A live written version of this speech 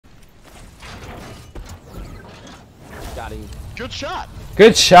Got him. Good shot.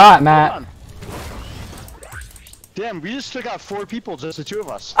 Good shot, Matt. Damn, we just took out 4 people, just the 2 of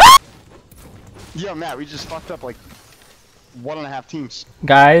us. Yo, Matt, we just fucked up like 1.5 teams.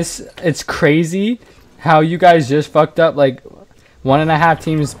 Guys, it's crazy how you guys just fucked up like 1.5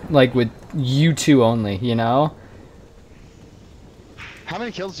 teams, like with you 2 only, you know? How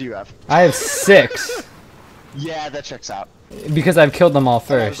many kills do you have? I have 6 Yeah, that checks out. because I've killed them all I was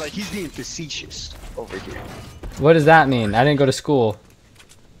first. like, he's being facetious over here. What does that mean? I didn't go to school.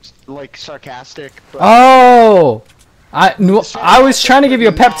 Like, sarcastic, but... Oh! I was trying to give you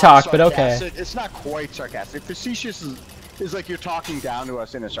a pep talk, but okay. It's not quite sarcastic. Facetious is like you're talking down to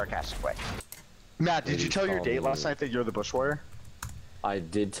us in a sarcastic way. Matt, did you tell your date last night that you're the bush warrior? I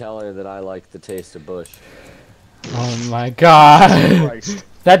did tell her that I like the taste of bush. Oh my god. Christ.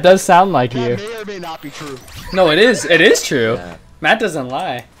 That does sound like you. That may or may not be true. No, it is. It is true. Yeah. Matt doesn't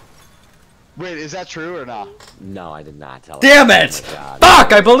lie. Wait, is that true or not? No, I did not tell her. Damn it! Oh my God.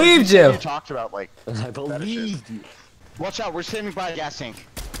 Fuck, I believed you! You talked about, like... I believed you. Watch out, we're standing by a gas tank.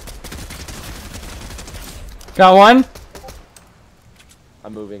 Got one?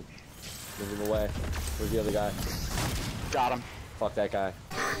 I'm moving. Moving away. Where's the other guy? Got him. Fuck that guy.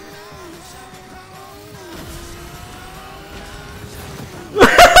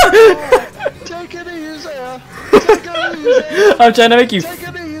 Take it easy. Take it easy. I'm trying to make you. Take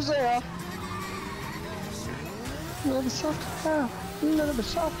it easy. A little bit softer now. A little bit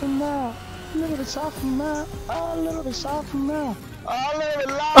softer now. A little bit softer now. A little bit softer now. A little bit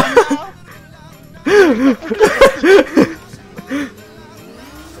louder now.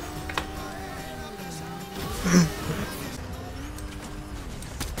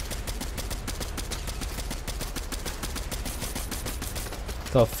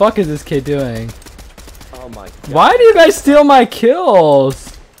 The fuck is this kid doing? Oh my God. Why do you guys steal my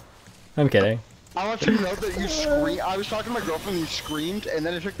kills? I'm kidding. I want you to know that you screamed. I was talking to my girlfriend and you screamed, and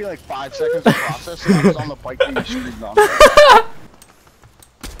then it took me like 5 seconds to process, and I was on the bike and you screamed on.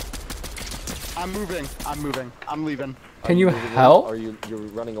 I'm moving. I'm moving. I'm leaving. Can you moving in, help? or you're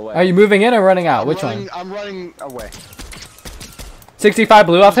running away? Are you moving in or running out? Which one? I'm running away. 65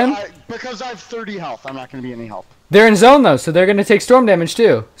 blue off him? Because I have 30 health, I'm not going to be any help. They're in zone though, so they're gonna take storm damage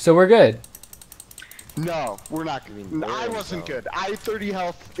too. So we're good. No, we're not. I wasn't good. I had 30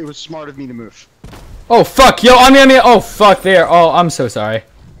 health. It was smart of me to move. Oh fuck, yo, I'm oh fuck there. Oh, I'm so sorry.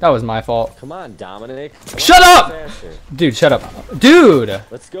 That was my fault. Come on, Dominic. Come Shut on, up! faster. Dude, shut up. Dude!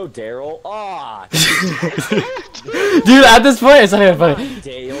 Let's go, Daryl. Ah, Dude, at this point, it's not even funny.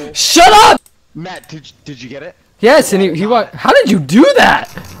 Dale. Shut up! Matt, did you get it? Yes, and he how did you do that?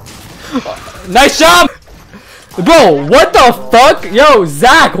 Nice job! Bro, what the fuck? Yo,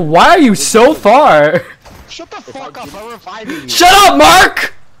 Zach, why are you so far? Shut the fuck up, I'm reviving you. Shut up,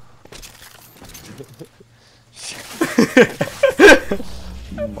 Mark!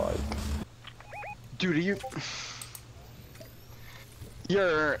 Dude,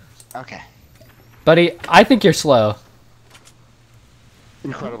 you're... Okay. Buddy, I think you're slow.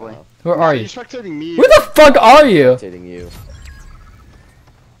 Incredibly. Where are You're you? spectating me. Where the fuck are you? Hitting you.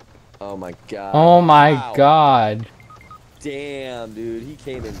 Oh my God. Oh my Wow. god. Damn, dude, he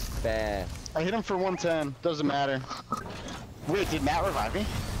came in fast. I hit him for 110. Doesn't matter. Wait, did Matt revive me?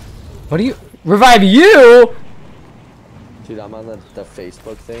 What do you... Revive you?! Dude, I'm on the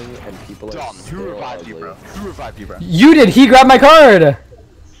Facebook thing, and people are Dumb. still Who revived ugly. you, bro? Who revived you, bro? You did! He grabbed my card!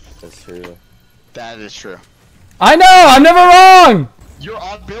 That's true. That is true. I know! I'm never wrong! You're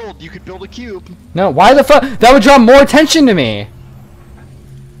on build. You could build a cube. No, why the fuck? That would draw more attention to me!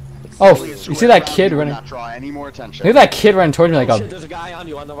 Oh, you see that kid running? Not draw any more attention. Look at that kid running towards me like Oh shit, a... there's a guy on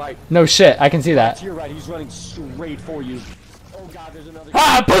you on the right. No shit, I can see To that. your right, he's running straight for you. Oh God, there's another guy.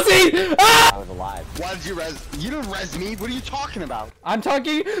 Ah, pussy! Ah! I was alive. Why did you res? You didn't res me. What are you talking about? I'm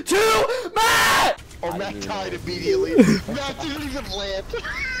talking to Matt! Oh, I Matt didn't died even immediately. Matt didn't even land.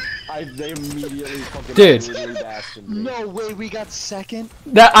 They immediately fucking Dude. brutally bashed me. No way, we got second.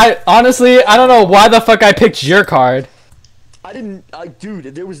 That honestly, I don't know why the fuck I picked your card. Dude,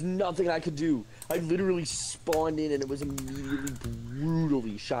 there was nothing I could do. I literally spawned in and it was immediately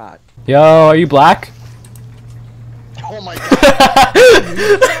brutally shot. Yo, are you black? Oh my god.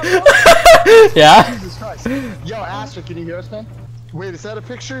 Yeah? Jesus Christ. Yo, Astra, can you hear us, man? Wait, is that a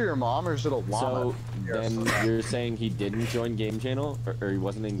picture of your mom or is it a llama? So, then you're saying he didn't join Game Channel? Or he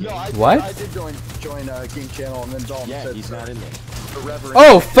wasn't in Game? No, What? I did join Game Channel and then Dalton Yeah, said he's not in there. the Reverend.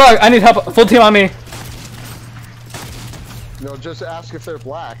 Oh fuck, I need help. Full team on me. No, just ask if they're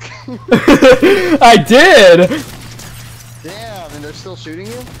black. I did! Damn, and they're still shooting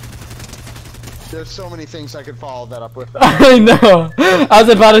you? There's so many things I could follow that up with. I know. I was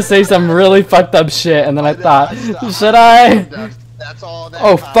about to say some really fucked up shit, and then I thought, should I? That's all. That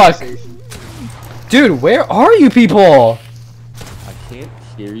Oh fuck, dude, where are you people? I can't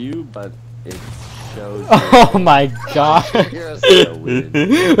hear you, but it shows. Oh my god. So weird.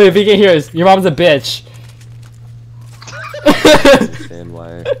 Wait, if you can hear us, your mom's a bitch. I understand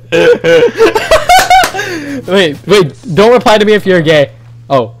why. Wait, don't reply to me if you're gay.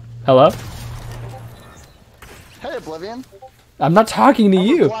 Oh, hello? Hey, Oblivion. I'm not talking to I'm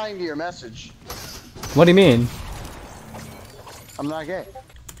you. replying to your message. What do you mean? I'm not gay.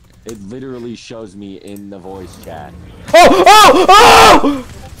 It literally shows me in the voice chat. Oh!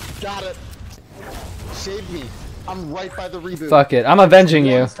 Got it. Save me. I'm right by the reboot. Fuck it, I'm avenging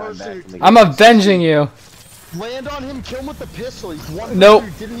you. I'm avenging you. Land on him, kill him with the pistol. He's one Nope.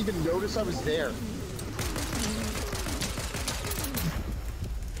 person who didn't even notice I was there.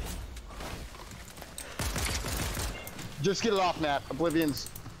 Just get it off, Matt. Oblivion's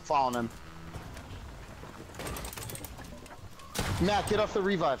following him. Matt, get off the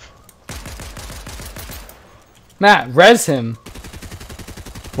revive. Matt, res him.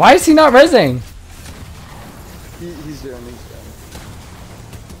 Why is he not resing? He's doing.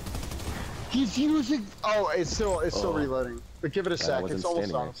 He's using. Oh, it's still reloading. But give it a sec. wasn't It's almost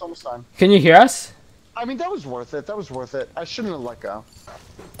standing done. there. It's almost done. Can you hear us? I mean, that was worth it. That was worth it. I shouldn't have let go.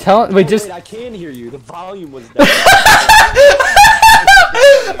 Wait, just. Wait, I can hear you. The volume was down.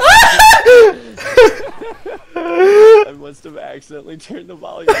 I must have accidentally turned the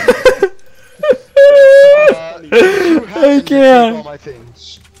volume. I can't. All my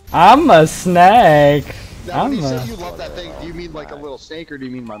things. I'm a snake. Now, when I'm you say a... you love that thing, do you mean like a little snake or do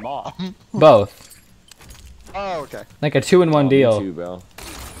you mean my mom? Both. Oh, okay. Like a 2-in-1 Me deal. too, bro.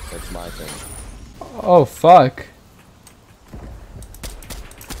 That's my thing. Oh, fuck.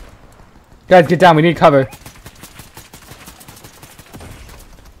 Guys, get down. We need cover.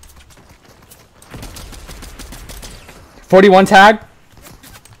 .41 tag.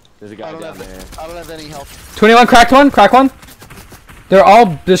 There's a guy down there. I don't have any help. 21 cracked one. Crack one. They're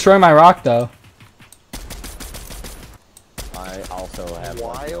all destroying my rock, though. I also have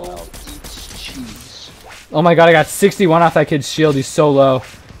one Wild eats cheese. Oh my god, I got 61 off that kid's shield. He's so low.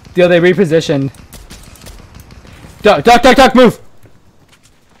 Deal, they repositioned. Duck, duck, duck, duck, move!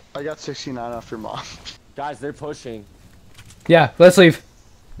 I got 69 off your mom. Guys, they're pushing. Yeah, let's leave.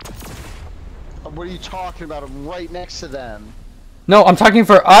 What are you talking about? I'm right next to them. No, I'm talking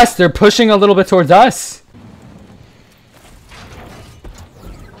for us. They're pushing a little bit towards us.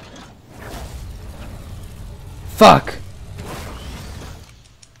 Fuck.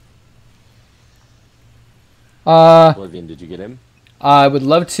 Oblivion, did you get him? I would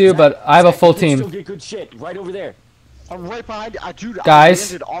love to, but I have a full You can still team. get good shit right over there. I'm right behind you. Dude, Guys.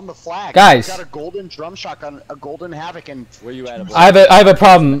 I landed on the flag. Guys. I got a golden drum shotgun, a golden havoc, and Where you at, Oblivion? I have a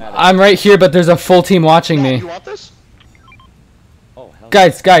problem. I'm right here, but there's a full team watching Matt, me. you want this? Oh, hell.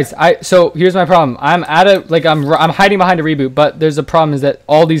 Guys, so here's my problem. I'm at a I'm hiding behind a reboot, but there's a problem is that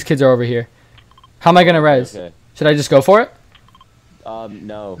all these kids are over here. How am I gonna res? Okay. Should I just go for it? No.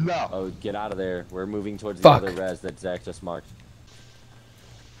 No. Oh, get out of there. We're moving towards Fuck. the other res that Zach just marked.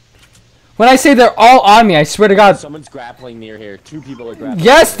 When I say they're all on me, I swear to God. Someone's grappling near here. 2 people are grappling.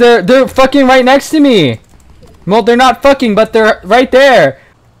 Yes, they're fucking right next to me. Well, they're not fucking, but they're right there.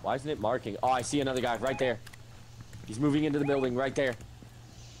 Why isn't it marking? Oh, I see another guy right there. He's moving into the building right there.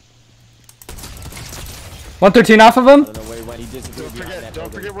 113 off of him. I don't know where he went. He disappeared behind that Don't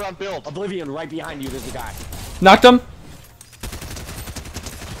building. forget we're on build. Oblivion, right behind you. There's a guy. Knocked him.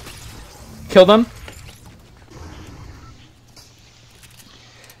 Killed him.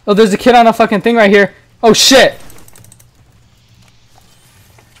 Oh, there's a kid on a fucking thing right here. Oh shit.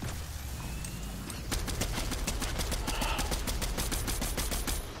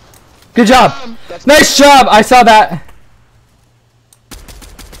 Good job. Nice job. I saw that.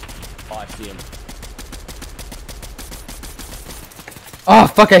 Oh, I see him. Oh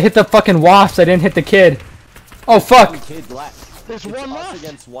fuck, I hit the fucking wasps. I didn't hit the kid. Oh fuck. One kid left. There's It's one us left.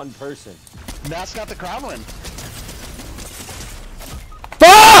 against one person. Matt's got the crown win.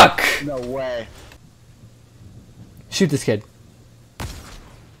 Fuck! No way. Shoot this kid.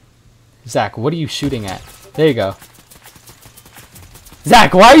 Zach, what are you shooting at? There you go.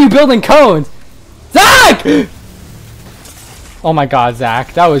 Zach, why are you building cones? Zach! Oh my god,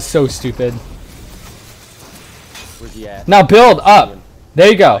 Zach. That was so stupid. Where's he at? Now build up. There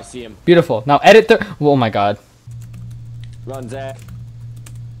you go. I see him. Beautiful. Now edit the... Oh my god. Run, Zach.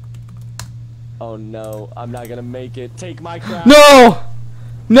 Oh no, I'm not gonna make it. Take my crown. No!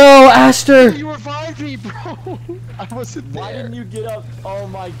 No, Aster! You revived me, bro. I wasn't there. Why didn't you get up? Oh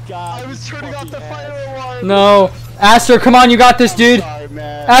my god. I was turning off the fire alarm. No. Aster, come on, you got this, dude. Sorry,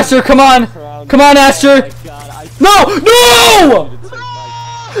 man. Aster, come on. Come on, Aster. No! No!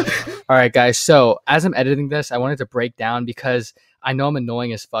 Alright, guys, so as I'm editing this, I wanted to break down because I know I'm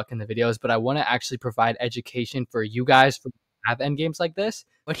annoying as fuck in the videos, but I want to actually provide education for you guys for have endgames like this.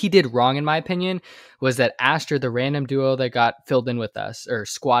 What he did wrong, in my opinion, was that Aster, the random duo that got filled in with us, or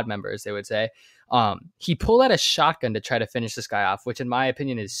squad members, they would say, he pulled out a shotgun to try to finish this guy off, which in my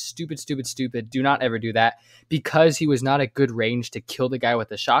opinion is stupid, stupid, stupid. Do not ever do that. Because he was not at good range to kill the guy with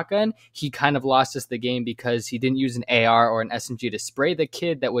the shotgun, he kind of lost us the game because he didn't use an AR or an SMG to spray the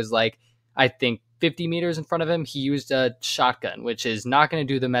kid that was like, I think, 50 meters in front of him. He used a shotgun, which is not going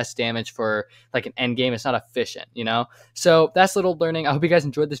to do the best damage for like an end game. It's not efficient, you know? So that's a little learning. I hope you guys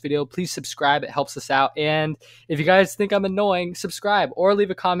enjoyed this video. Please subscribe. It helps us out. And if you guys think I'm annoying, subscribe or leave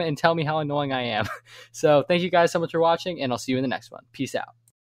a comment and tell me how annoying I am. So thank you guys so much for watching, and I'll see you in the next one. Peace out.